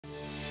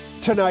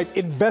Tonight,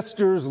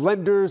 investors,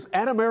 lenders,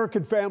 and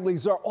American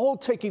families are all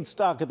taking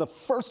stock of the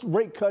first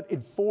rate cut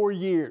in 4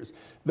 years.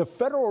 The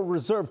Federal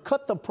Reserve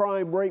cut the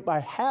prime rate by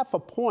half a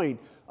point,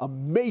 a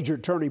major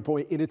turning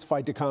point in its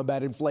fight to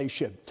combat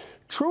inflation.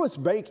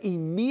 Truist Bank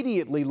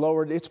immediately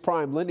lowered its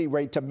prime lending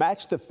rate to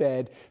match the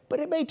Fed, but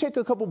it may take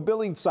a couple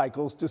billing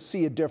cycles to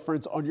see a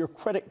difference on your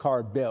credit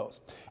card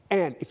bills.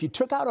 And if you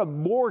took out a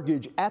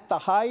mortgage at the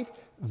height,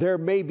 there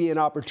may be an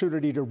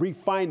opportunity to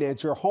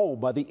refinance your home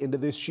by the end of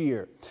this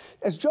year.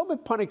 As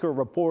Jobin Punniker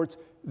reports,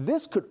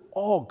 this could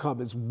all come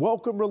as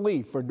welcome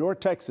relief for North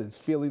Texans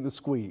feeling the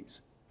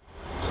squeeze.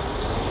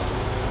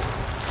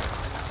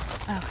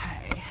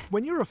 Okay.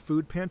 When you're a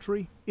food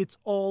pantry, it's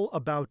all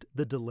about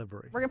the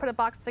delivery. We're gonna put a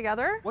box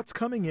together. What's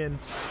coming in,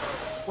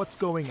 what's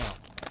going out.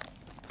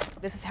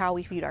 This is how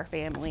we feed our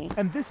family.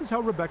 And this is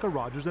how Rebecca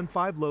Rogers and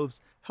Five Loaves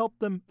help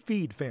them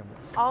feed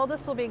families. All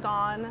this will be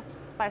gone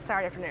by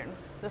Saturday afternoon.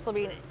 This will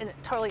be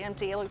totally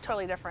empty. It'll look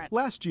totally different.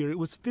 Last year, it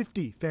was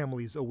 50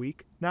 families a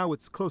week. Now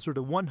it's closer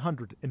to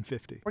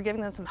 150. We're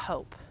giving them some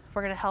hope.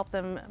 We're going to help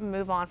them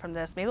move on from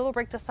this. Maybe we'll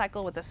break the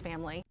cycle with this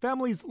family.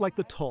 Families like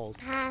the Talls,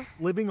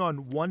 living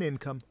on one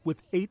income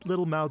with 8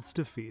 little mouths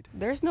to feed.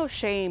 There's no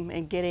shame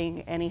in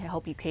getting any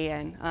help you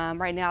can.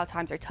 Right now,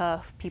 times are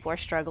tough. People are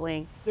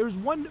struggling. There's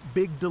one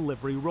big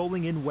delivery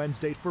rolling in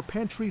Wednesday for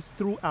pantries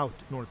throughout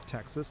North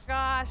Texas.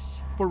 Gosh.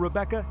 For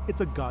Rebecca,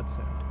 it's a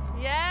godsend.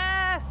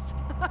 Yes!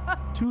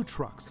 2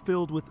 trucks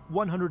filled with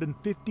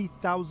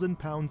 150,000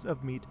 pounds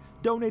of meat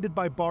donated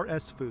by Bar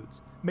S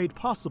Foods, made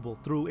possible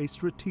through a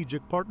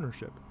strategic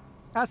partnership.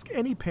 Ask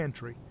any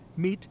pantry.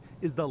 Meat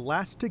is the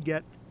last to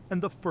get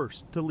and the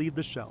first to leave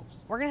the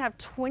shelves. We're going to have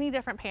 20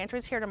 different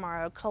pantries here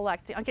tomorrow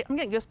collecting. I'm getting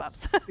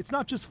goosebumps. It's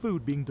not just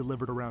food being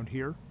delivered around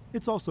here,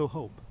 it's also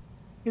hope.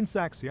 In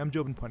Saxe, I'm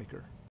Jobin Punniker.